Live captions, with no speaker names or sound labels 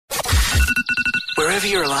wherever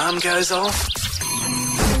your alarm goes off.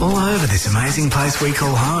 All over this amazing place we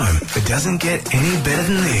call home. It doesn't get any better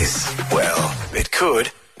than this. Well, it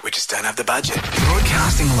could. We just don't have the budget.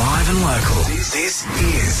 Broadcasting live and local. This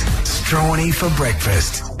is Strawny for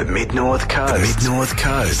Breakfast. The Mid-North Coast. The Mid-North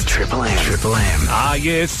Coast. Triple M. Triple M. Ah,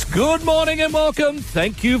 yes. Good morning and welcome.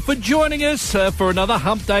 Thank you for joining us for another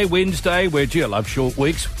Hump Day Wednesday where, gee, I love short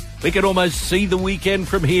weeks. We can almost see the weekend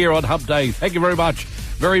from here on Hump Day. Thank you very much.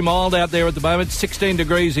 Very mild out there at the moment. 16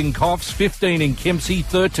 degrees in Coffs, 15 in Kempsey,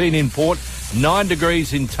 13 in Port, 9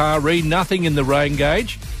 degrees in Taree, nothing in the rain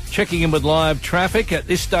gauge. Checking in with live traffic. At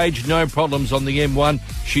this stage, no problems on the M1.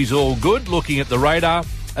 She's all good. Looking at the radar.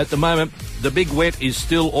 At the moment, the big wet is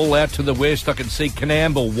still all out to the west. I can see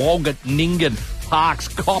Canamble, Walgett, Ningen, Parks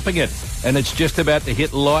copping it. And it's just about to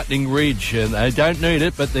hit Lightning Ridge. And they don't need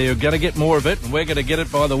it, but they're going to get more of it. And we're going to get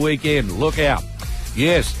it by the weekend. Look out.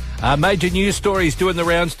 Yes. Major news stories doing the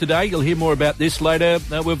rounds today. You'll hear more about this later.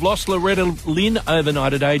 We've lost Loretta Lynn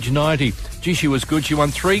overnight at age 90. Gee, she was good. She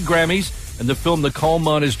won 3 Grammys. And the film The Coal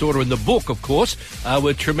Miner's Daughter and the book, of course,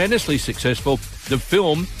 were tremendously successful. The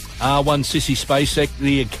film won Sissy Spacek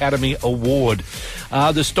the Academy Award.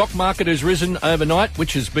 The stock market has risen overnight,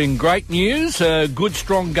 which has been great news. Good,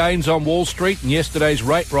 strong gains on Wall Street. And yesterday's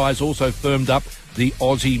rate rise also firmed up the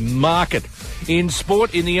Aussie market. In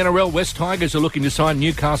sport, in the NRL, West Tigers are looking to sign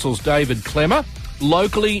Newcastle's David Clemmer.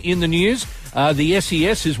 Locally in the news, the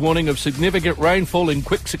SES is warning of significant rainfall in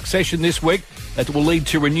quick succession this week that will lead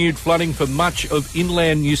to renewed flooding for much of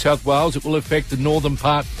inland New South Wales. It will affect the northern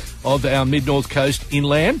part of our mid-north coast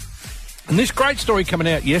inland. And this great story coming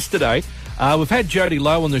out yesterday. We've had Jody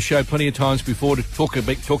Lowe on the show plenty of times before to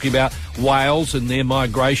talking about whales and their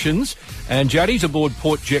migrations. And Jody's aboard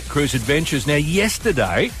Port Jet Cruise Adventures. Now,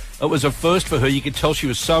 yesterday, it was a first for her. You could tell she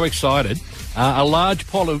was so excited. A large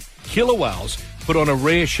pod of killer whales put on a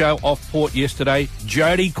rare show off port yesterday.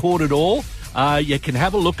 Jody caught it all. You can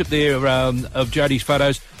have a look at of Jody's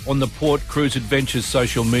photos on the Port Cruise Adventures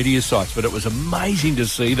social media sites, but it was amazing to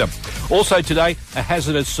see them. Also today, a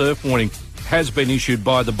hazardous surf warning has been issued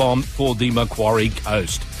by the BOM for the Macquarie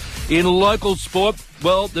Coast. In local sport,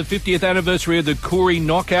 well, the 50th anniversary of the Koori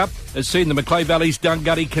Knockout has seen the Macleay Valley's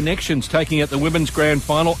Dungutty Connections taking out the women's grand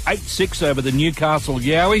final 8-6 over the Newcastle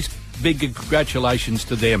Yowies. Big congratulations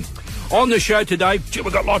to them. On the show today,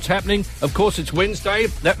 we've got lots happening. Of course, it's Wednesday.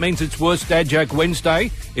 That means it's Worst Dad Joke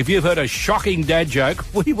Wednesday. If you've heard a shocking dad joke,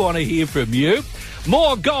 we want to hear from you.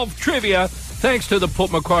 More golf trivia, thanks to the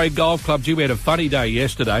Port Macquarie Golf Club. Gee, we had a funny day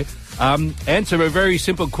yesterday. Answer a very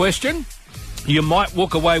simple question. You might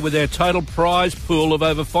walk away with our total prize pool of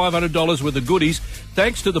over $500 worth of goodies,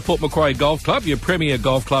 thanks to the Port Macquarie Golf Club, your premier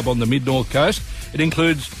golf club on the Mid-North Coast. It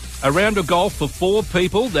includes a round of golf for 4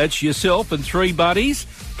 people, that's yourself and 3 buddies,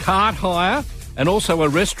 cart hire, and also a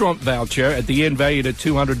restaurant voucher at the end valued at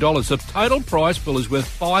 $200. The total prize pool is worth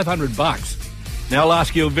 $500. Now I'll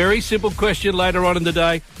ask you a very simple question later on in the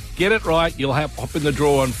day. Get it right, you'll hop in the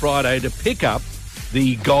draw on Friday to pick up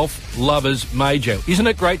the Golf Lovers Major. Isn't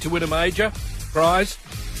it great to win a major prize?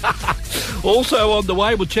 Also on the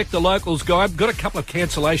way, we'll check the locals guide. Got a couple of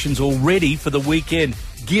cancellations already for the weekend,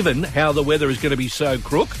 given how the weather is going to be so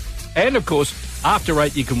crook. And, of course, after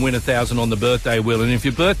 8, you can win $1,000 on the birthday wheel. And if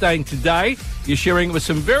you're birthdaying today, you're sharing it with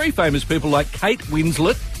some very famous people like Kate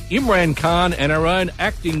Winslet, Imran Khan, and our own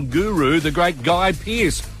acting guru, the great Guy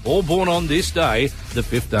Pearce, all born on this day, the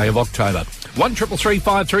 5th day of October.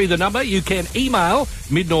 133353, the number. You can email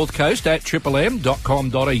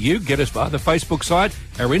midnorthcoast@triplem.com.au. Get us via the Facebook site,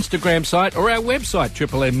 our Instagram site, or our website,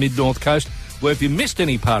 Triple M Mid-North Coast, where if you missed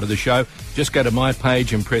any part of the show, just go to my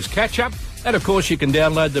page and press catch-up. And, of course, you can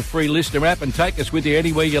download the free Listener app and take us with you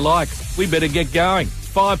anywhere you like. We better get going.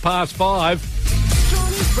 5:05.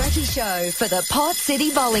 Strawny's Brekkie Show for the Port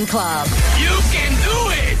City Bowling Club. You can do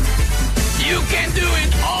it! You can do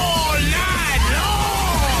it all night long!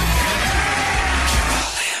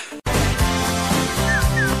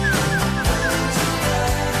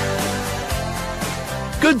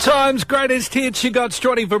 Good times, greatest hits. You got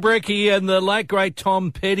Strawny for Brekkie and the late, great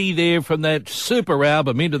Tom Petty there from that super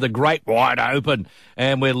album, Into the Great Wide Open,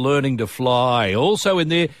 and We're Learning to Fly. Also in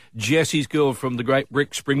there, Jessie's girl from the great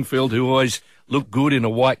Rick Springfield, who always looked good in a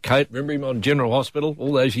white coat. Remember him on General Hospital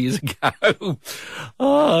all those years ago?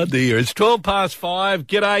 Oh, dear. It's 5:12.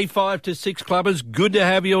 G'day, 5 to 6 clubbers. Good to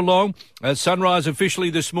have you along. Sunrise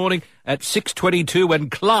officially this morning at 6:22,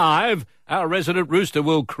 and Clive, our resident rooster,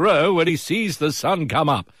 will crow when he sees the sun come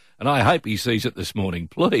up. And I hope he sees it this morning,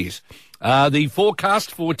 please. The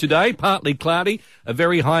forecast for today, partly cloudy, a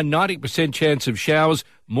very high 90% chance of showers,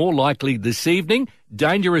 more likely this evening.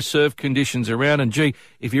 Dangerous surf conditions around. And, gee,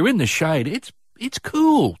 if you're in the shade, it's it's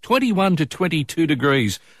cool. 21 to 22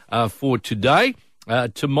 degrees for today.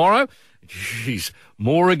 Tomorrow,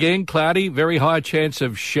 more again, cloudy, very high chance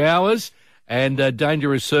of showers and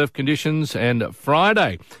dangerous surf conditions. And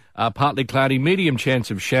Friday, partly cloudy, medium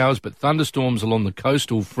chance of showers, but thunderstorms along the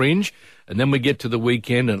coastal fringe. And then we get to the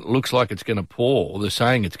weekend and it looks like it's going to pour, or they're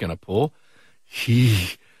saying it's going to pour.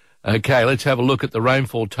 Okay, let's have a look at the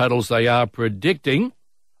rainfall totals they are predicting.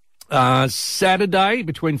 Saturday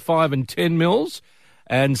between 5 and 10 mils,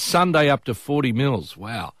 and Sunday up to 40 mils.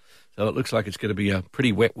 Wow. So it looks like it's going to be a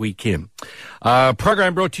pretty wet weekend.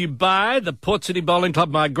 Program brought to you by the Port City Bowling Club,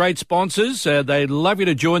 my great sponsors. They'd love you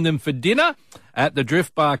to join them for dinner at the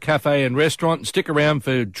Drift Bar Cafe and Restaurant, and stick around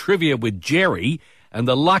for trivia with Jerry and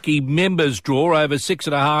the lucky members draw over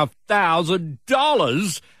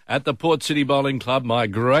 $6,500 at the Port City Bowling Club, my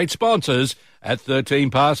great sponsors, at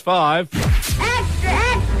 5:13.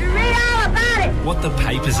 Extra, read all about it. What the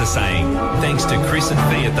papers are saying, thanks to Chris and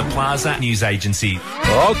Fee at the Plaza News Agency.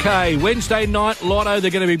 Okay, Wednesday night lotto.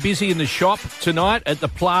 They're going to be busy in the shop tonight at the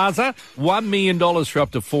Plaza. $1 million for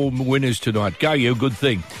up to 4 winners tonight. Go you, good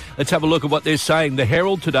thing. Let's have a look at what they're saying. The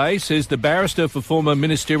Herald today says the barrister for former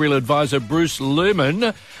ministerial advisor Bruce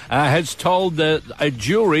Lumen has told a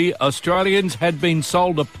jury Australians had been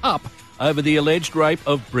sold a pup over the alleged rape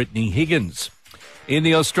of Brittany Higgins. In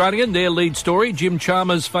the Australian, their lead story, Jim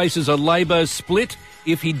Chalmers faces a Labor split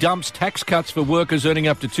if he dumps tax cuts for workers earning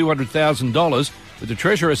up to $200,000, with the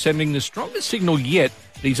Treasurer sending the strongest signal yet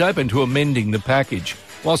that he's open to amending the package.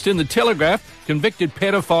 Whilst in the Telegraph, convicted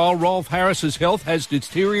pedophile Rolf Harris's health has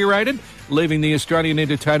deteriorated, leaving the Australian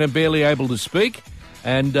entertainer barely able to speak.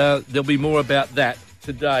 And there'll be more about that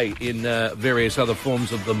today in various other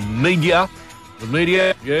forms of the media. The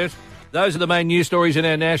media, yes. Those are the main news stories in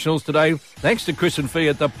our nationals today. Thanks to Chris and Fee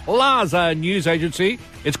at the Plaza News Agency.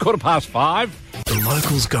 It's 5:15. The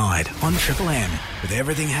Locals Guide on Triple M, with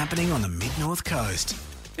everything happening on the Mid-North Coast.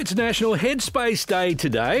 It's National Headspace Day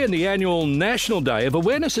today, and the annual National Day of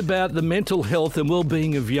Awareness about the mental health and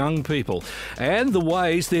well-being of young people and the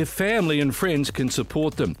ways their family and friends can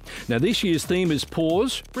support them. Now, this year's theme is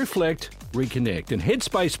Pause, Reflect, Reconnect, and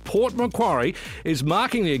Headspace Port Macquarie is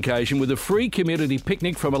marking the occasion with a free community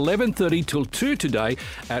picnic from 11:30 till 2 today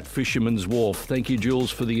at Fisherman's Wharf. Thank you, Jules,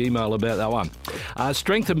 for the email about that one.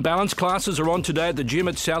 Strength and balance classes are on today at the gym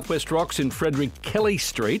at Southwest Rocks in Frederick Kelly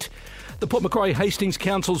Street. The Port Macquarie Hastings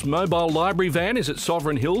Council's mobile library van is at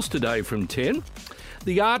Sovereign Hills today from 10.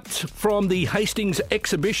 The art from the Hastings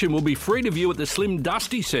exhibition will be free to view at the Slim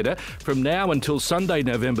Dusty Centre from now until Sunday,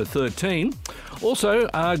 November 13. Also,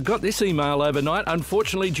 got this email overnight.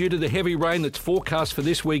 Unfortunately, due to the heavy rain that's forecast for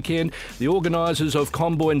this weekend, the organisers of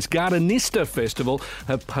Comboyne's Gardenista Festival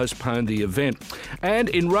have postponed the event. And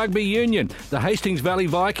in rugby union, the Hastings Valley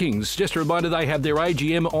Vikings, just a reminder, they have their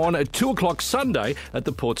AGM on at 2 o'clock Sunday at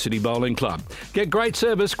the Port City Bowling Club. Get great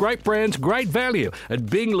service, great brands, great value at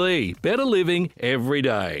Bing Lee. Better living every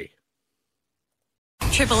day.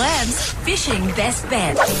 Triple M's Fishing Best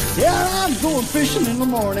Bet. Yeah, I'm going fishing in the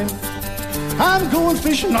morning. I'm going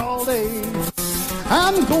fishing all day.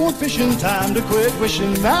 I'm going fishing, time to quit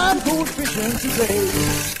wishing. I'm going fishing today.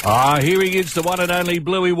 Here he is, the one and only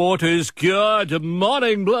Bluey Waters. Good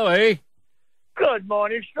morning, Bluey. Good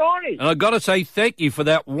morning, Stroney. And I've got to say thank you for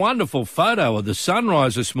that wonderful photo of the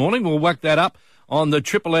sunrise this morning. We'll whack that up on the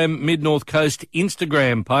Triple M Mid-North Coast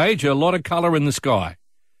Instagram page. A lot of colour in the sky.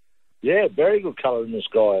 Yeah, very good colour in the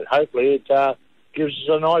sky. Hopefully it gives us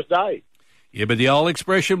a nice day. Yeah, but the old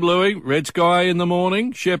expression, Bluey, red sky in the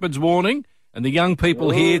morning, shepherd's warning, and the young people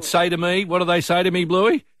here say to me, what do they say to me,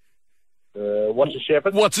 Bluey? What's a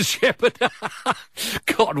shepherd? What's a shepherd?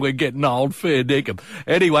 God, we're getting old, fair dinkum.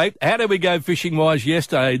 Anyway, how did we go fishing-wise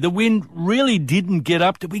yesterday? The wind really didn't get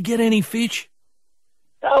up. Did we get any fish?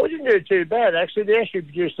 No, we didn't do too bad, actually. They actually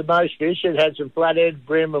produced the most fish. It had some flathead,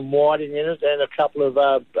 brim and whiting in it and a couple of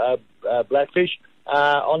blackfish.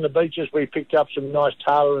 On the beaches, we picked up some nice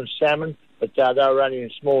tailor and salmon, but they were only in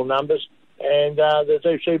small numbers. And the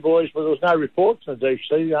deep sea boys, well, there was no reports in the deep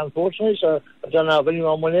sea, unfortunately, so I don't know if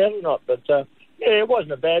anyone went out or not. But, yeah, it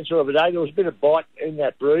wasn't a bad sort of a day. There was a bit of bite in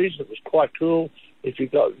that breeze. It was quite cool if you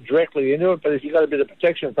got directly into it, but if you got a bit of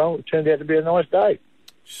protection from it, it turned out to be a nice day.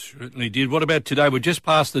 Certainly did. What about today? We're just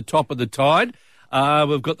past the top of the tide.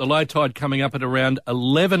 We've got the low tide coming up at around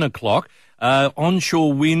 11 o'clock.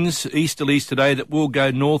 Onshore winds, easterlies today that will go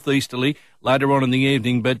northeasterly later on in the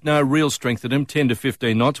evening, but no real strength in them, 10 to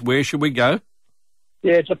 15 knots. Where should we go?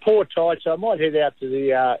 Yeah, it's a poor tide, so I might head out to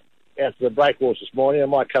the breakwaters this morning. I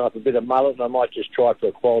might cut up a bit of mullet and I might just try for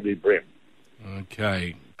a quality brim.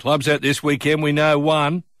 Okay. Clubs out this weekend, we know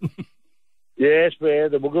one. Yes,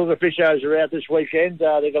 the Wagooga Fishers are out this weekend.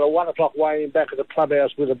 They've got a 1 o'clock weigh-in back at the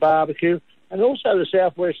clubhouse with a barbecue. And also the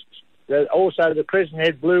Southwest, also the Crescent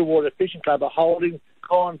Head Blue Water Fishing Club are holding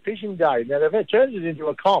Gone Fishing Day. Now, they've turned it into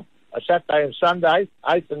a comp, a Saturday and Sunday,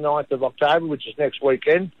 8th and 9th of October, which is next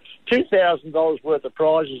weekend. $2,000 worth of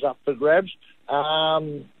prizes up for grabs.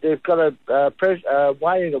 They've got a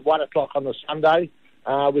weigh-in at 1 o'clock on the Sunday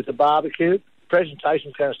with the barbecue.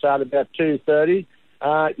 Presentation's going to start about 2:30.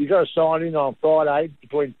 You've got to sign in on Friday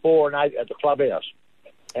between 4 and 8 at the clubhouse.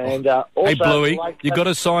 And also, hey, Bluey, you've got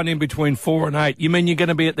to sign in between 4 and 8. You mean you're going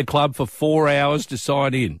to be at the club for 4 hours to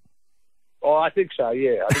sign in? Oh, I think so,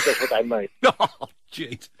 yeah. I think that's what they mean. Oh,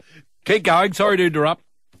 jeez. Keep going. Sorry to interrupt.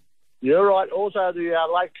 You're right. Also, the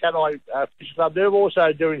Lake Canai Fishing Club, they're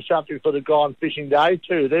also doing something for the Gone Fishing Day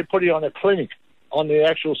too. They're putting on a clinic on the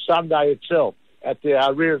actual Sunday itself at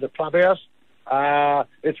the rear of the clubhouse.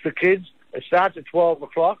 It's for kids. It starts at 12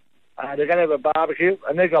 o'clock. They're going to have a barbecue,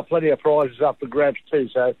 and they've got plenty of prizes up for grabs too.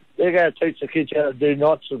 So they're going to teach the kids how to do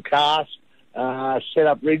knots and casts, set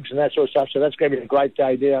up rigs and that sort of stuff. So that's going to be a great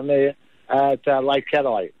day down there at Lake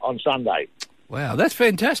Canai on Sunday. Wow, that's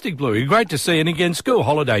fantastic, Bluey. Great to see. And again, school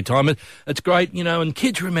holiday time, it's great, you know, and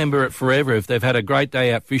kids remember it forever if they've had a great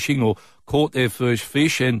day out fishing or caught their first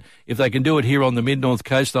fish. And if they can do it here on the Mid-North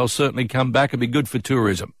Coast, they'll certainly come back and be good for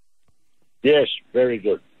tourism. Yes, very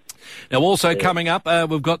good. Now, also coming up,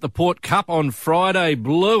 we've got the Port Cup on Friday.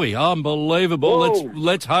 Bluey, unbelievable.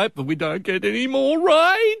 Let's hope that we don't get any more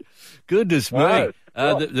rain. Goodness me. No.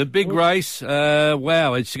 The big race,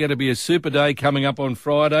 wow, it's going to be a super day coming up on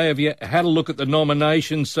Friday. Have you had a look at the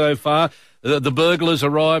nominations so far? The burglars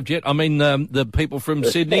arrived yet? I mean, the people from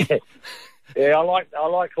Sydney? Yeah, I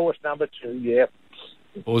like horse number 2, yeah.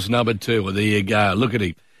 Horse number 2, well, there you go. Look at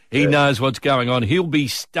him. He knows what's going on. He'll be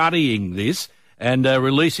studying this and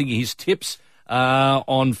releasing his tips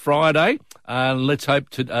on Friday. Let's hope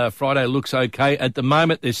Friday looks okay. At the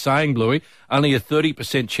moment, they're saying, Bluey, only a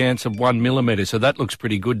 30% chance of 1 millimetre, so that looks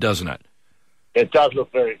pretty good, doesn't it? It does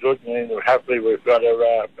look very good, and hopefully we've got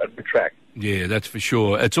a good track. Yeah, that's for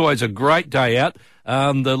sure. It's always a great day out.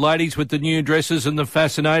 The ladies with the new dresses and the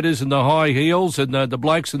fascinators and the high heels and the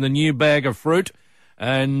blokes and the new bag of fruit.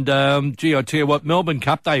 And, gee, I tell you what, Melbourne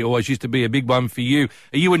Cup Day always used to be a big one for you.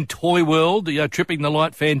 Are you in Toy World? Are you tripping the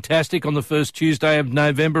light fantastic on the first Tuesday of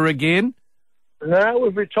November again? No,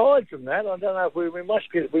 we've retired from that. I don't know if we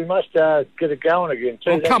must get it going again too.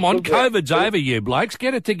 Oh, come on, COVID's over, you blokes.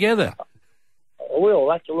 Get it together. I will.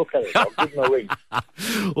 I'll have to look at it. I'll give them a ring.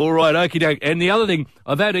 All right, okie doke. And the other thing,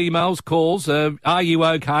 I've had emails, calls. Are you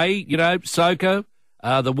okay? You know, Soka,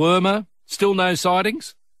 the Wormer, still no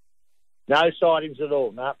sightings? No sightings at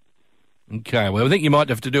all, no. Okay, well, I think you might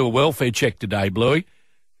have to do a welfare check today, Bluey.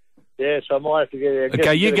 Yes, I might have to get...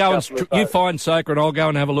 Okay, you go and you find Soka and I'll go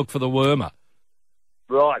and have a look for the Wormer.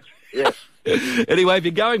 Right, yes. Anyway, if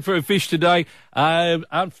you're going for a fish today,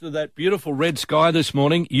 after that beautiful red sky this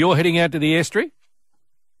morning, you're heading out to the estuary?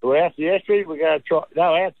 We're out to the estuary. We're going to try...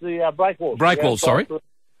 No, out to the breakwalls. Breakwalls, sorry. We're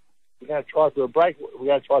going to try for a break. We're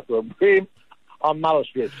going to try for a brim on mullet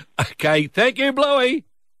strips. Okay, thank you, Bluey.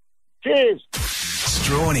 Cheers.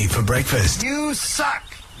 Strawny for breakfast. You suck,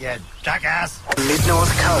 you jackass.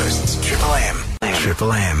 Mid-North Coast's Triple M.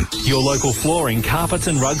 Triple M. Your local flooring, carpets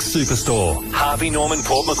and rugs superstore. Harvey Norman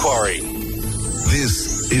Port Macquarie.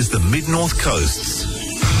 This is the Mid-North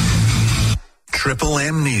Coast's Triple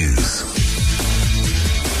M News.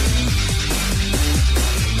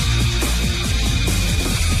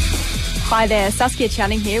 Hi there, Saskia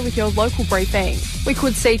Channing here with your local briefing. We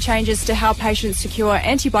could see changes to how patients secure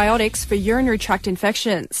antibiotics for urinary tract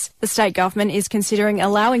infections. The state government is considering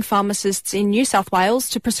allowing pharmacists in New South Wales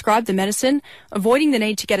to prescribe the medicine, avoiding the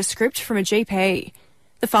need to get a script from a GP.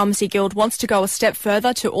 The Pharmacy Guild wants to go a step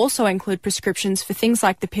further to also include prescriptions for things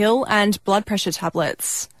like the pill and blood pressure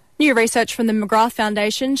tablets. New research from the McGrath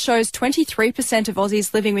Foundation shows 23% of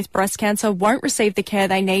Aussies living with breast cancer won't receive the care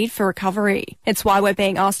they need for recovery. It's why we're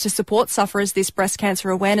being asked to support sufferers this Breast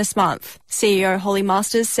Cancer Awareness Month. CEO Holly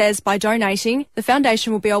Masters says by donating, the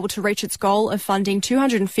foundation will be able to reach its goal of funding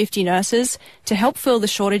 250 nurses to help fill the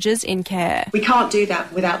shortages in care. We can't do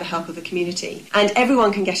that without the help of the community, and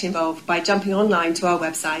everyone can get involved by jumping online to our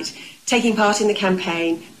website, taking part in the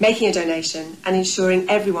campaign, making a donation and ensuring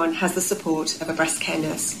everyone has the support of a breast care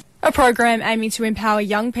nurse. A program aiming to empower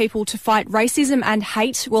young people to fight racism and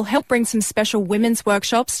hate will help bring some special women's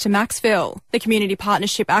workshops to Maxville. The Community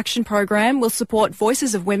Partnership Action Program will support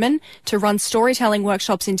Voices of Women to run storytelling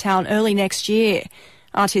workshops in town early next year.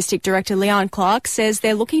 Artistic director Leon Clark says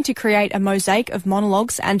they're looking to create a mosaic of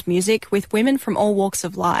monologues and music with women from all walks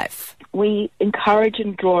of life. We encourage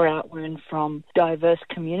and draw out women from diverse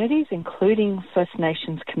communities, including First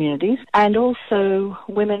Nations communities, and also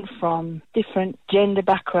women from different gender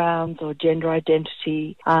backgrounds or gender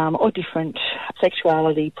identity or different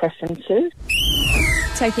sexuality preferences.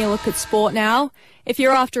 Taking a look at sport now. If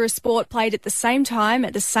you're after a sport played at the same time,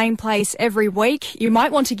 at the same place every week, you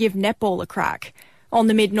might want to give netball a crack. On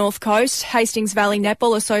the Mid-North Coast, Hastings Valley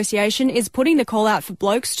Netball Association is putting the call out for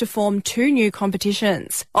blokes to form 2 new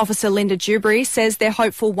competitions. Officer Linda Dewberry says they're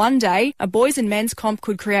hopeful one day a boys and men's comp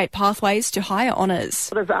could create pathways to higher honours.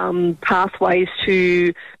 A lot of pathways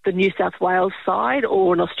to the New South Wales side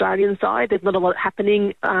or an Australian side. There's not a lot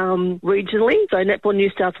happening regionally. So Netball New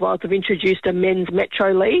South Wales have introduced a men's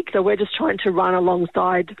metro league. So we're just trying to run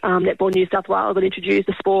alongside Netball New South Wales and introduce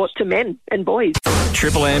the sport to men and boys.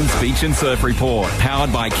 Triple M's Beach and Surf Report,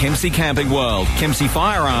 powered by Kempsey Camping World, Kempsey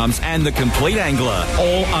Firearms and The Complete Angler,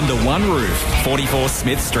 all under one roof. 44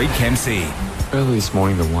 Smith Street, Kempsey. Early this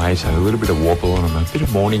morning, the waves had a little bit of wobble on them, a bit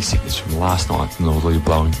of morning sickness from last night's northerly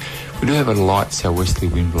blowing. We do have a light southwesterly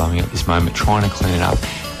wind blowing at this moment, trying to clean it up.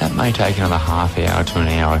 That may take another half hour to an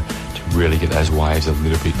hour to really get those waves a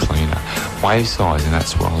little bit cleaner. Wave size in that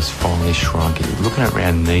swell has finally shrunk. You're looking at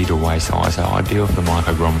around knee to waist size, so ideal for the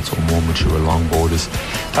microgrommets or more mature longboarders.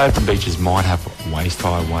 Open beaches might have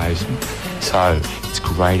waist-high waves, so it's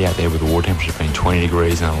great out there with the water temperature being 20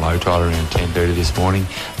 degrees and a low tide around 10:30 this morning.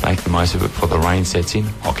 Make the most of it before the rain sets in.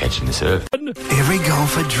 I'll catch you in the surf. Every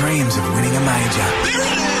golfer dreams of winning a major. There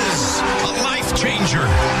it is! A life changer.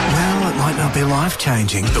 Well, it might not be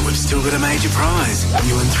life-changing, but we've still got a major prize.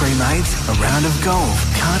 You and 3 mates, a round of golf,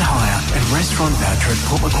 card hire and restaurant voucher at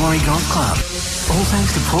Port Macquarie Golf Club. All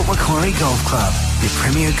thanks to Port Macquarie Golf Club, your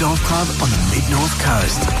premier golf club on the Mid-North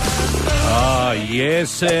Coast. Ah,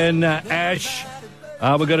 yes, and Ash,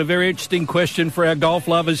 we've got a very interesting question for our golf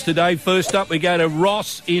lovers today. First up, we go to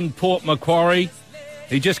Ross in Port Macquarie.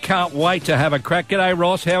 He just can't wait to have a crack. G'day,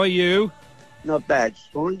 Ross. How are you? Not bad,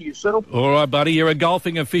 Sean. Yourself? All right, buddy. You're a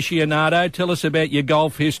golfing aficionado. Tell us about your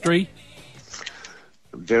golf history.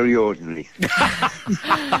 Very ordinary.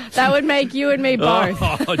 That would make you and me both.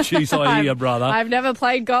 Oh, jeez, I hear you, brother. I've never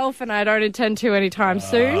played golf and I don't intend to anytime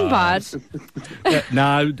soon, but...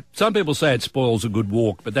 No, some people say it spoils a good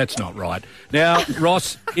walk, but that's not right. Now,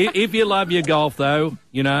 Ross, if you love your golf, though,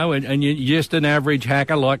 you know, and you're just an average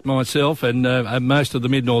hacker like myself and most of the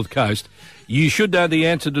Mid-North Coast, you should know the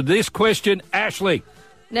answer to this question. Ashley.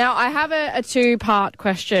 Now, I have a 2-part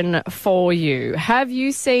question for you. Have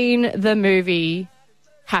you seen the movie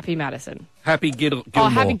Happy Madison? Happy Gilmore. Oh,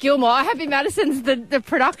 Happy Gilmore. Happy Madison's the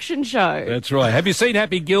production show. That's right. Have you seen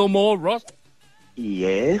Happy Gilmore, Ross?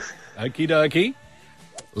 Yes. Okie dokie.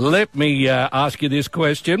 Let me ask you this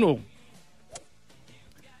question.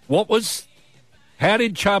 How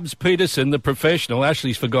did Chubbs Peterson, the professional,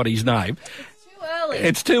 Ashley's forgot his name.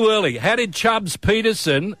 It's too early. How did Chubbs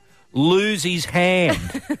Peterson lose his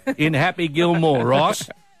hand in Happy Gilmore, Ross?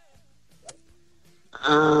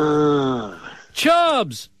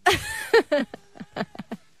 Chubbs!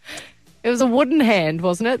 It was a wooden hand,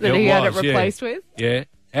 wasn't it, that he had it replaced with? Yeah.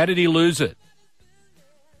 How did he lose it?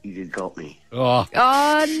 You just got me. Oh,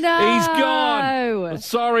 no. He's gone.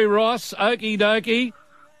 Sorry, Ross. Okie dokie.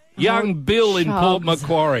 Young Bill in Port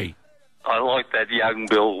Macquarie. I like that young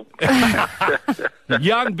Bill.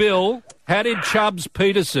 Young Bill, how did Chubbs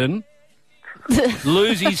Peterson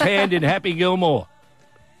lose his hand in Happy Gilmore?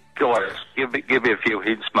 Guys, give me a few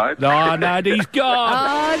hints, mate. No, he's gone.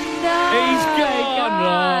 Oh, no. He's gone.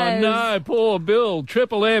 Guys. Oh, no, poor Bill.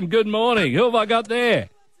 Triple M, good morning. Who have I got there?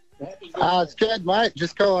 It's Jed, mate.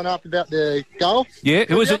 Just calling up about the golf. Yeah,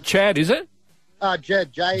 who is it? Chad, is it?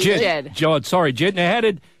 Jed. Jed. Sorry, Jed. Now, how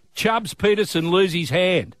did Chubbs Peterson lose his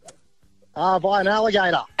hand? By an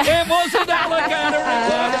alligator. It was an alligator.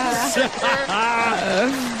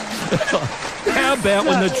 How about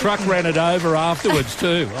when the truck ran it over afterwards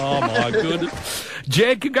too? Oh, my goodness.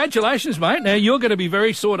 Jed, congratulations, mate. Now, you're going to be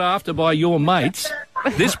very sought after by your mates.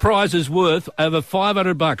 This prize is worth over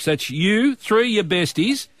 $500. That's you, 3 of your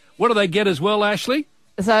besties. What do they get as well, Ashley?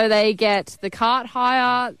 So they get the cart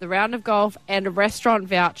hire, the round of golf, and a restaurant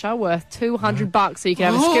voucher worth $200. So you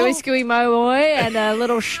can have a scooey moe and a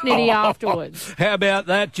little schnitty afterwards. How about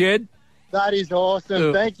that, Jed? That is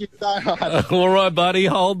awesome. Thank you so much. All right, buddy,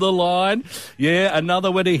 hold the line. Yeah, another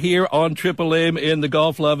winner here on Triple M in the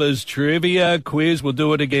Golf Lovers Trivia Quiz. We'll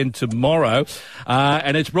do it again tomorrow.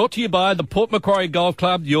 And it's brought to you by the Port Macquarie Golf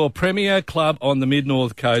Club, your premier club on the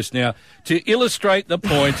Mid-North Coast. Now, to illustrate the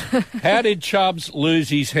point, how did Chubbs lose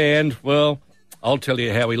his hand? Well, I'll tell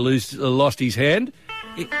you how he lost his hand.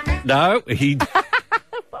 No, he...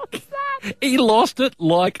 What was that? He lost it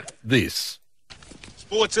like this.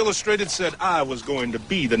 Sports Illustrated said I was going to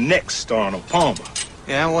be the next Arnold Palmer.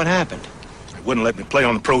 Yeah, what happened? They wouldn't let me play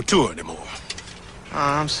on the Pro Tour anymore. Oh,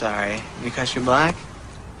 I'm sorry. Because you're black?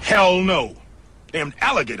 Hell no. Damn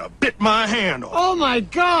alligator bit my hand off. Oh, my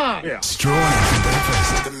God! Yeah. Strawny for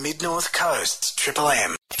breakfast. The Mid-North Coast's Triple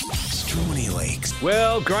M. Strawny Leaks.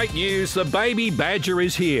 Well, great news. The baby badger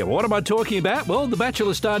is here. What am I talking about? Well, the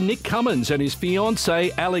Bachelor star Nick Cummins and his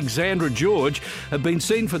fiancée Alexandra George have been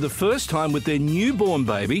seen for the first time with their newborn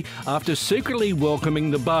baby after secretly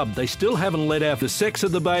welcoming the bub. They still haven't let out the sex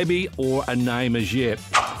of the baby or a name as yet.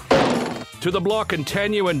 To the Block, and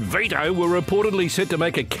Tanya and Vito were reportedly set to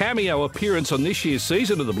make a cameo appearance on this year's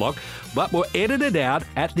season of The Block, but were edited out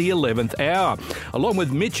at the 11th hour. Along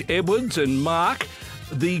with Mitch Edwards and Mark,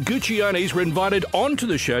 the Gucciones were invited onto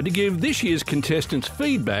the show to give this year's contestants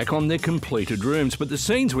feedback on their completed rooms, but the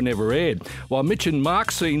scenes were never aired. While Mitch and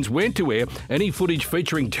Mark's scenes went to air, any footage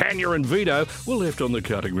featuring Tanya and Vito were left on the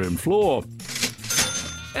cutting room floor.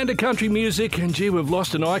 And to country music, and gee, we've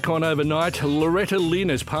lost an icon overnight. Loretta Lynn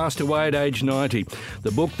has passed away at age 90.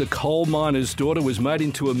 The book The Coal Miner's Daughter was made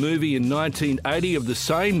into a movie in 1980 of the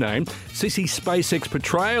same name. Sissy Spacek's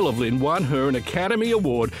portrayal of Lynn won her an Academy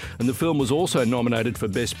Award, and the film was also nominated for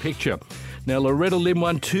Best Picture. Now, Loretta Lynn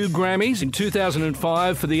won 2 Grammys in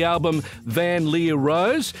 2005 for the album Van Lear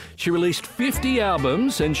Rose. She released 50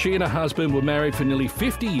 albums, and she and her husband were married for nearly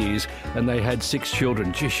 50 years, and they had 6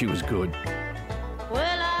 children. Gee, she was good.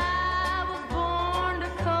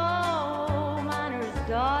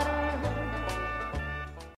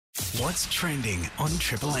 What's trending on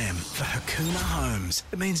Triple M for Hakuna Homes?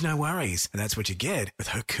 It means no worries, and that's what you get with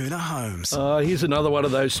Hakuna Homes. Here's another one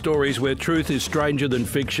of those stories where truth is stranger than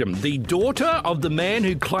fiction. The daughter of the man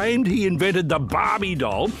who claimed he invented the Barbie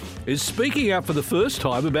doll is speaking out for the first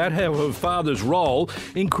time about how her father's role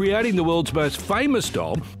in creating the world's most famous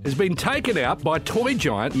doll has been taken out by toy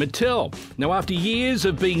giant Mattel. Now, after years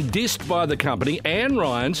of being dissed by the company, Anne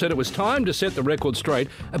Ryan said it was time to set the record straight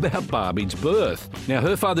about Barbie's birth. Now,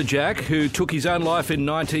 her father Jack, who took his own life in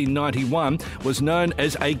 1991, was known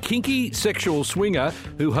as a kinky sexual swinger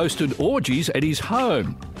who hosted orgies at his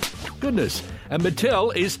home. Goodness. And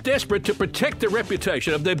Mattel is desperate to protect the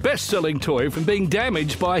reputation of their best-selling toy from being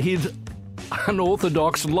damaged by his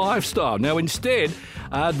unorthodox lifestyle. Now, instead,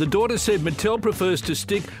 the daughter said Mattel prefers to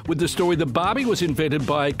stick with the story that Barbie was invented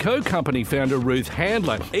by co-company founder Ruth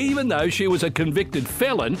Handler, even though she was a convicted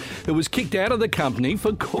felon who was kicked out of the company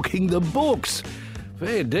for cooking the books.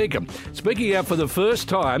 Fair dinkum. Speaking out for the first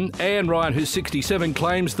time, Anne Ryan, who's 67,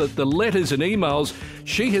 claims that the letters and emails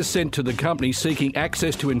she has sent to the company seeking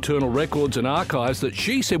access to internal records and archives that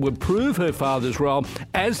she said would prove her father's role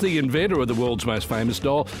as the inventor of the world's most famous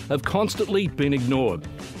doll have constantly been ignored.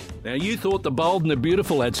 Now, you thought The Bold and the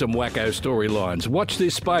Beautiful had some wacko storylines. Watch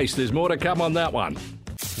this space. There's more to come on that one.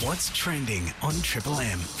 What's trending on Triple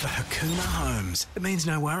M for Hakuna Homes? It means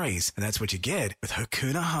no worries, and that's what you get with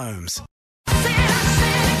Hakuna Homes.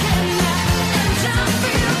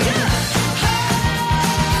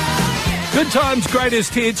 Good times,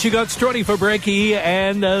 greatest hits. You got Strawny for Brekkie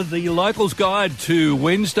and the Locals Guide to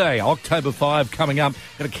Wednesday, October 5 coming up.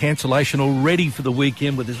 Got a cancellation already for the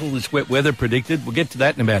weekend with all this wet weather predicted. We'll get to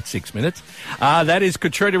that in about 6 minutes. That is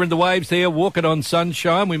Katrina and the waves there, walking on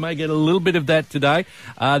sunshine. We may get a little bit of that today.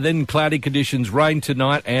 Then cloudy conditions, rain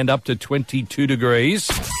tonight and up to 22 degrees.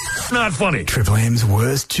 Not funny. Triple M's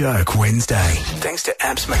Worst Joke Wednesday. Thanks to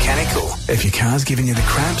Apps Mechanical. If your car's giving you the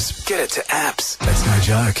cramps, get it to Apps. That's no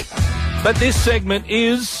joke. But this segment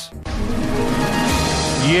is...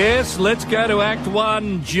 Yes, let's go to Act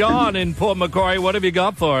 1. John in Port Macquarie, what have you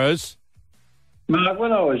got for us? Mark,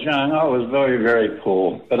 when I was young, I was very, very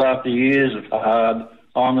poor. But after years of hard,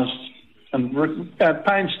 honest and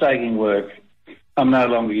painstaking work, I'm no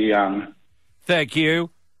longer young. Thank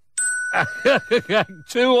you.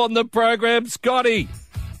 2 on the program. Scotty,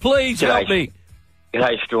 please help me.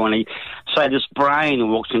 G'day, Strawny. So this brain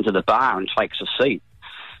walks into the bar and takes a seat.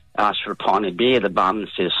 Asks for a pint of beer. The barman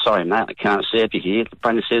says, sorry, mate, I can't serve you here. The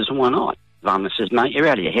brain says, why not? The barman says, mate, you're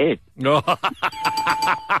out of your head. No.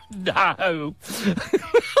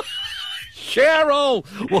 Cheryl,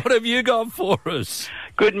 what have you got for us?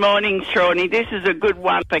 Good morning, Strawny. This is a good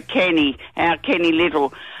one for Kenny, our Kenny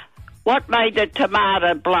Little. What made the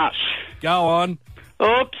tomato blush? Go on.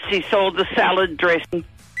 Oops, he saw the salad dressing.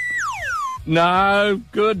 No,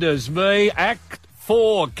 goodness me. Act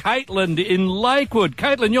 4, Caitlin in Lakewood.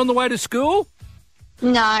 Caitlin, you on the way to school?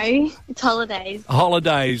 No, it's holidays.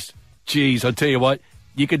 Holidays. Geez, I tell you what,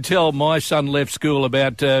 You could tell my son left school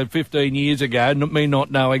about 15 years ago, me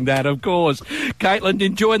not knowing that, of course. Caitlin,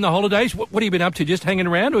 enjoying the holidays? What have you been up to, just hanging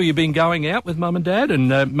around, or you been going out with Mum and Dad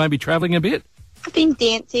and maybe travelling a bit? I've been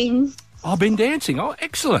dancing. I've been dancing. Oh,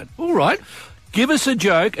 excellent. All right. Give us a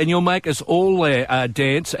joke and you'll make us all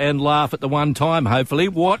dance and laugh at the one time, hopefully.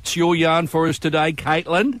 What's your yarn for us today,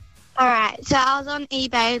 Caitlin? All right, so I was on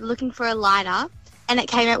eBay looking for a lighter, and it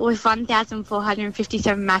came out with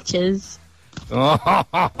 1,457 matches. Oh,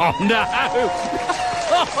 no.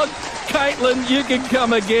 Oh, Caitlin, you can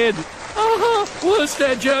come again. Worst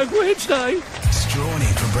Dad Joke Wednesday. Strawn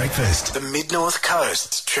in for breakfast. The Mid-North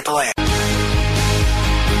Coast, Triple M.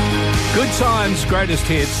 Good times, greatest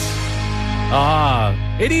hits.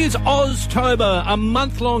 It is Oztober, a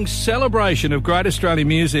month-long celebration of great Australian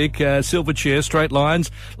music. Silverchair, Straight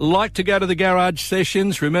Lines. Like to go to the garage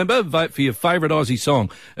sessions? Remember, vote for your favourite Aussie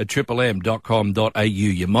song at triplem.com.au.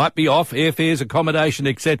 You might be off, airfares, accommodation,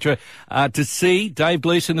 etc. To see Dave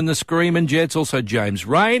Gleeson and the Screamin' Jets, also James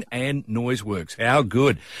Rain and Noiseworks. How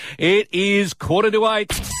good. It is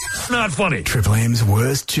 7:45. Not funny. Triple M's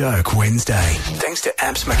Worst Joke Wednesday. Thanks to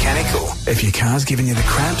Apps Mechanical. If your car's giving you the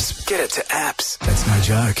cramps, get it to Apps. That's no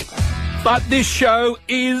joke. But this show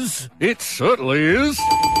is, it certainly is.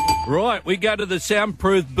 Right, we go to the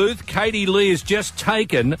soundproof booth. Katie Lee has just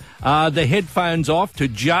taken the headphones off to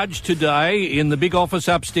judge today in the big office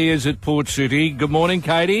upstairs at Port City. Good morning,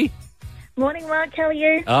 Katie. Morning, Mark. How are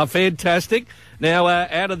you? Fantastic. Now,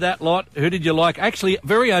 out of that lot, who did you like? Actually,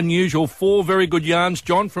 very unusual, 4 very good yarns.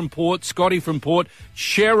 John from Port, Scotty from Port,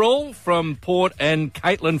 Cheryl from Port, and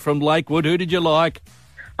Caitlin from Lakewood. Who did you like?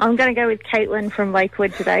 I'm going to go with Caitlin from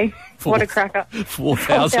Lakewood today. What a cracker.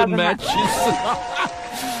 4,000 matches.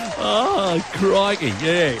 Oh, crikey,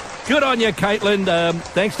 yeah. Good on you, Caitlin.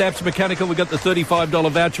 Thanks to Apps Mechanical, we got the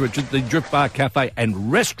 $35 voucher at the Drift Bar Cafe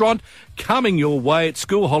and Restaurant coming your way at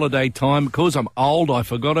school holiday time. Because I'm old, I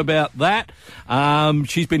forgot about that.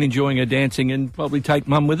 She's been enjoying her dancing and probably take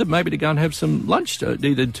Mum with her, maybe to go and have some lunch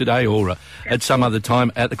either today or at some other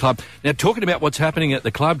time at the club. Now, talking about what's happening at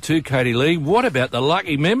the club too, Katie Lee, what about the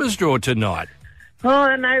lucky members draw tonight? Oh,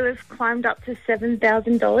 I know we've climbed up to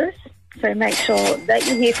 $7,000. So make sure that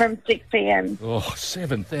you're here from 6 p.m. Oh,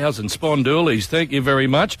 7,000 spondoolies. Thank you very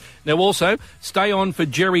much. Now, also, stay on for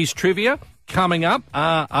Jerry's Trivia. Coming up,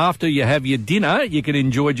 after you have your dinner, you can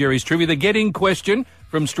enjoy Jerry's Trivia. The Get-In question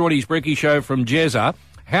from Strawdy's Brekkie Show from Jezza.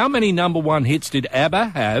 How many number one hits did ABBA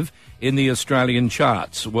have in the Australian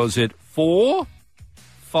charts? Was it 4,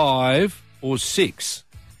 5 or 6?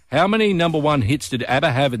 How many number one hits did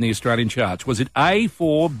ABBA have in the Australian charts? Was it A,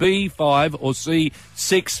 4, B, 5 or C,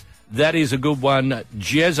 6? That is a good one,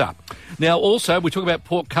 Jezza. Now, also, we talk about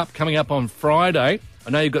Port Cup coming up on Friday. I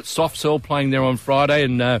know you've got Soft Cell playing there on Friday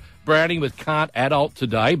and Browning with Can't Adult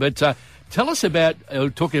today. But tell us about,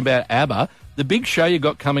 talking about ABBA, the big show you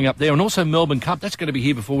got coming up there, and also Melbourne Cup. That's going to be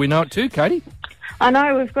here before we know it too, Katie. I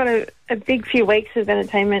know, we've got a big few weeks of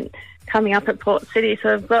entertainment coming up at Port City.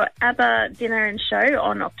 So we've got ABBA Dinner and Show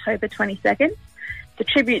on October 22nd. It's a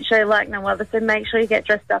tribute show like no other, so make sure you get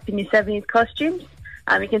dressed up in your 70s costumes.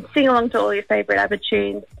 You can sing along to all your favourite ABBA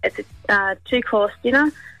tunes. It's a 2-course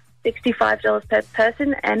dinner, $65 per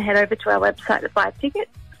person, and head over to our website to buy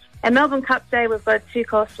tickets. And Melbourne Cup Day, we've got a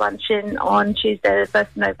 2-course luncheon on Tuesday the 1st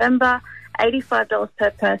of November, $85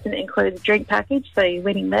 per person, includes a drink package, so you're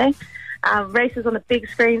winning there. Races on the big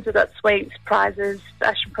screens, we've got sweeps, prizes,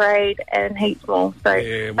 fashion parade, and heaps more. So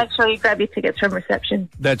make sure you grab your tickets from reception.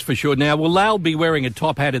 That's for sure. Now, will Lale be wearing a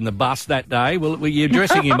top hat in the bus that day? Were you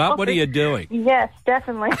dressing him up? What are you doing? Yes,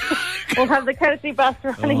 definitely. We'll have the courtesy bus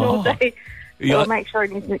running all day. We'll make sure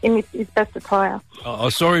he's in his best attire. I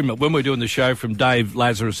saw him when we were doing the show from Dave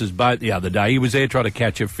Lazarus's boat the other day. He was there trying to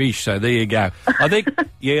catch a fish, so there you go. I think,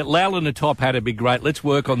 Lal in a top hat would be great. Let's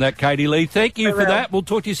work on that, Katie Lee. Thank you for that. We'll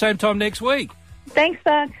talk to you same time next week. Thanks,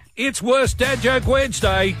 Doug. It's Worst Dad Joke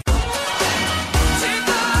Wednesday.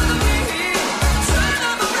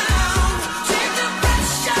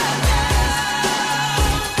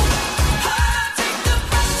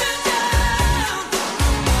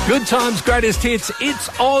 Good times, greatest hits. It's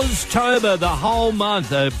Oztober, the whole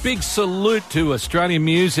month. A big salute to Australian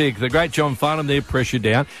music. The great John Farnham there, Pressure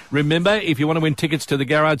Down. Remember, if you want to win tickets to the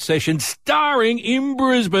Garage Session, starring in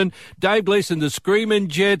Brisbane, Dave Gleeson, the Screamin'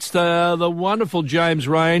 Jets, the wonderful James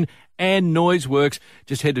Rain, and Noiseworks,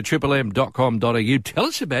 just head to triplem.com.au. Tell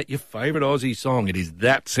us about your favourite Aussie song. It is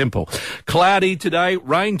that simple. Cloudy today,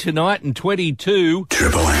 rain tonight, and 22.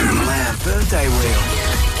 Triple M Lamb Birthday Wheel.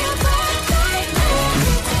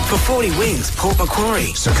 For 40 wings, Port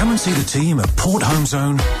Macquarie. So come and see the team at Port Home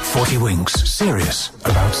Zone 40 Wings. Serious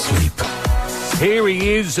about sleep. Here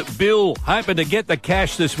he is, Bill, hoping to get the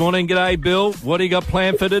cash this morning. G'day, Bill. What do you got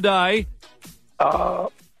planned for today?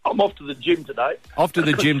 I'm off to the gym today. Off to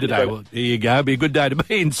the gym today. Well, there you go. It'll be a good day to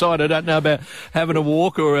be inside. I don't know about having a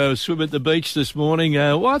walk or a swim at the beach this morning.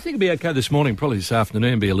 Well, I think it'll be okay this morning. Probably this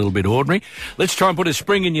afternoon be a little bit ordinary. Let's try and put a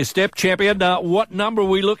spring in your step, champion. What number are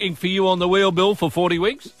we looking for you on the wheel, Bill, for 40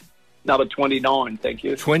 weeks? Number 29, thank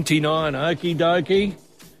you. 29, okie dokie.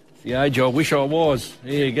 The age I wish I was.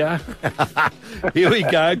 Here you go. Here we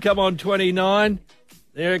go. Come on, 29.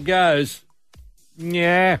 There it goes.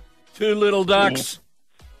 Yeah, 2 little ducks.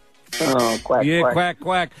 Oh, quack, yeah, quack.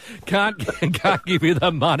 quack. Can't give you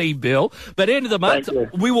the money, Bill. But end of the month,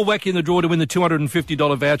 we will whack you in the draw to win the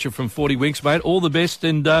 $250 voucher from 40 Winks, mate. All the best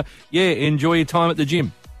and, enjoy your time at the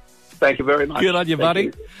gym. Thank you very much. Good on you, buddy.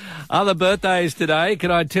 You. Other birthdays today. Can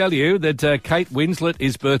I tell you that Kate Winslet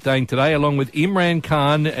is birthdaying today, along with Imran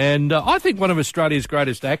Khan and I think one of Australia's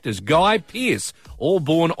greatest actors, Guy Pearce, all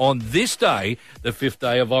born on this day, the 5th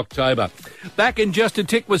day of October. Back in just a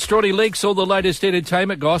tick with Strawny Leaks, all the latest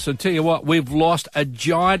entertainment goss. And tell you what, we've lost a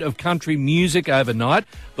giant of country music overnight,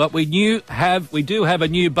 but we do have a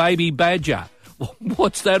new baby badger.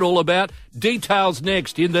 What's that all about? Details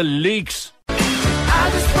next in the Leaks. I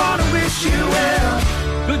just want to wish you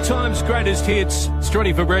well. Good times, greatest hits.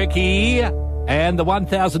 Strawny Fabricki and the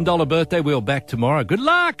 $1,000 birthday wheel back tomorrow. Good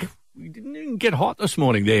luck. We didn't get hot this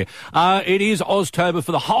morning there. It is Oztober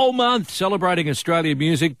for the whole month, celebrating Australian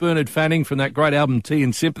music. Bernard Fanning from that great album Tea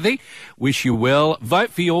and Sympathy. Wish you well. Vote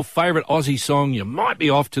for your favourite Aussie song. You might be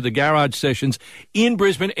off to the garage sessions in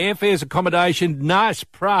Brisbane. Airfares, accommodation, nice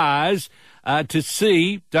prize. To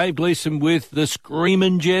see Dave Gleeson with the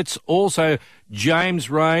Screamin' Jets, also James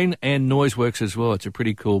Rain and Noiseworks as well. It's a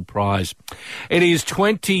pretty cool prize. It is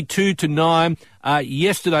 22 to 9.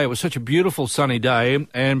 Yesterday it was such a beautiful sunny day,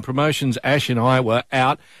 and Promotions Ash and I were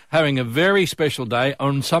out having a very special day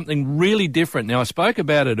on something really different. Now, I spoke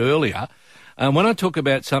about it earlier. When I talk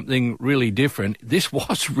about something really different, this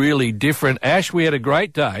was really different. Ash, we had a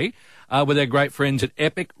great day with our great friends at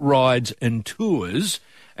Epic Rides and Tours.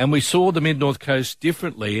 And we saw the Mid-North Coast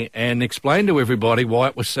differently and explained to everybody why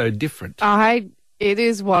it was so different. It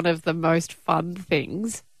is one of the most fun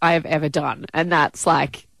things I have ever done. And that's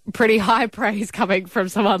like pretty high praise coming from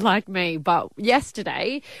someone like me. But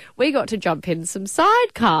yesterday we got to jump in some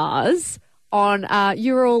sidecars on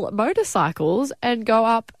Ural motorcycles and go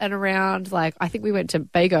up and around, like, I think we went to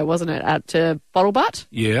Bago, wasn't it, to Bottlebutt?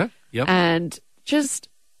 Yeah, yep. And just...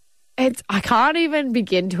 I can't even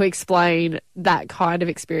begin to explain that kind of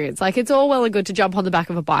experience. Like, it's all well and good to jump on the back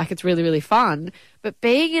of a bike. It's really, really fun. But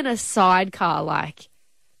being in a sidecar, like,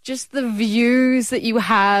 just the views that you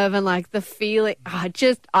have and, like, the feeling,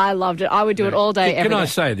 I loved it. I would do it all day, every day. Can I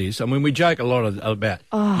say this? I mean, we joke a lot about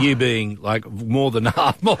you being, like, more than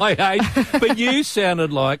half my age. But you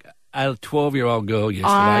sounded like a 12-year-old girl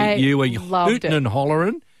yesterday. You were hooting and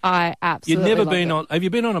hollering. I absolutely You've never been on... Have you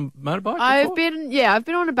been on a motorbike before? I've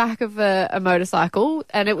been on the back of a motorcycle,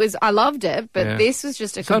 and I loved it, but this was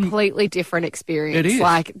just a completely different experience. It is.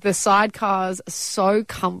 Like, the sidecars are so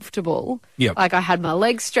comfortable. Yep. Like, I had my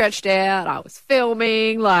legs stretched out, I was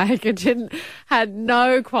filming, like, had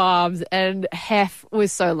no qualms, and Hef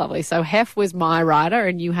was so lovely. So Hef was my rider,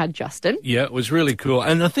 and you had Justin. Yeah, it was really cool.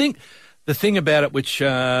 And I think the thing about it, which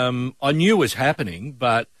I knew was happening,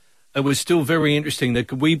 but... it was still very interesting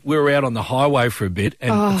that we were out on the highway for a bit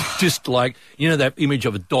and just like, you know, that image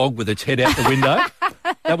of a dog with its head out the window?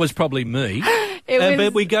 That was probably me.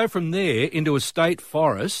 But we go from there into a state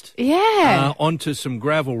forest. Yeah. Onto some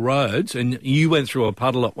gravel roads, and you went through a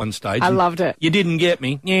puddle at one stage. I loved it. You didn't get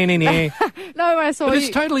me. No, I saw But it's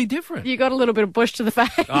totally different. You got a little bit of bush to the face.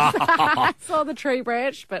 I saw the tree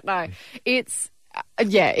branch, but no. It's,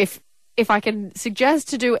 if I can suggest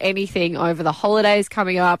to do anything over the holidays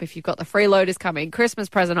coming up, if you've got the freeloaders coming, Christmas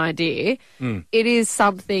present idea, it is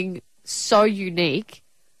something so unique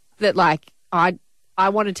that, like, I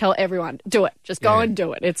want to tell everyone, do it. Just go and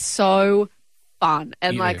do it. It's so fun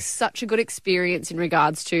and, like, such a good experience in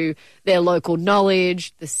regards to their local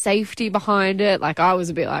knowledge, the safety behind it. Like, I was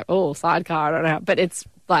a bit like, sidecar, I don't know. But it's,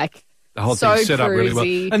 like... the whole thing's set up really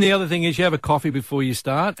well. And the other thing is you have a coffee before you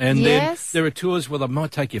start. And then there are tours where they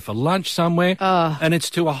might take you for lunch somewhere. And it's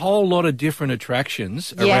to a whole lot of different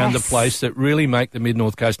attractions around the place that really make the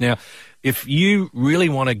Mid-North Coast. Now, if you really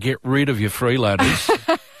want to get rid of your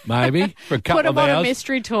freeloaders, maybe, for a couple of hours. Put them on a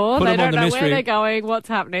mystery tour. They don't know where they're going, what's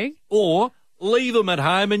happening. Or leave them at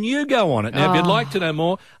home and you go on it. Now, if you'd like to know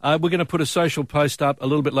more, we're going to put a social post up a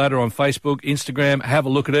little bit later on Facebook, Instagram. Have a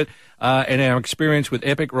look at it and our experience with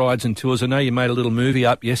Epic Rides and Tours. I know you made a little movie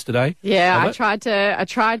up yesterday. Yeah, I tried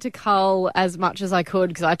to cull as much as I could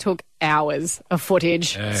because I took hours of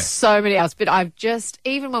footage, so many hours. But I've just,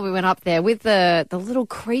 even when we went up there with the little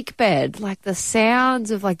creek bed, like the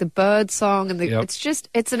sounds of like the bird song and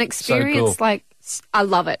it's an experience. So cool. I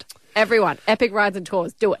love it. Everyone, Epic Rides and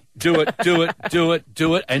Tours, do it. Do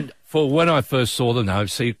it. And for when I first saw them,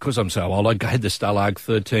 because I'm so old, I had the Stalag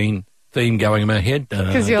 13 theme going in my head.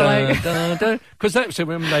 Because you're like... Because that's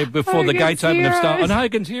when before the gates open and start on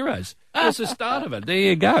Hogan's Heroes. That's the start of it. There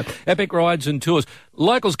you go. Epic Rides and Tours.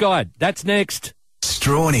 Locals Guide, that's next.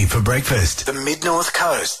 Strawny for breakfast. The Mid-North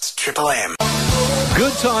Coast's Triple M.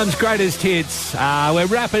 Good times, greatest hits. We're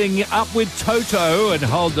wrapping up with Toto and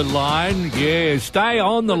Hold the Line. Yeah, stay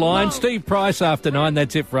on the line. Steve Price after 9.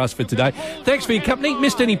 That's it for us for today. Thanks for your company.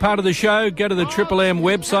 Missed any part of the show? Go to the Triple M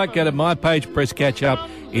website. Go to my page. Press catch up.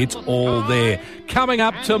 It's all there. Coming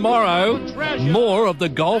up tomorrow, more of the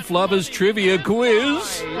Golf Lovers Trivia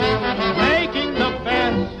Quiz.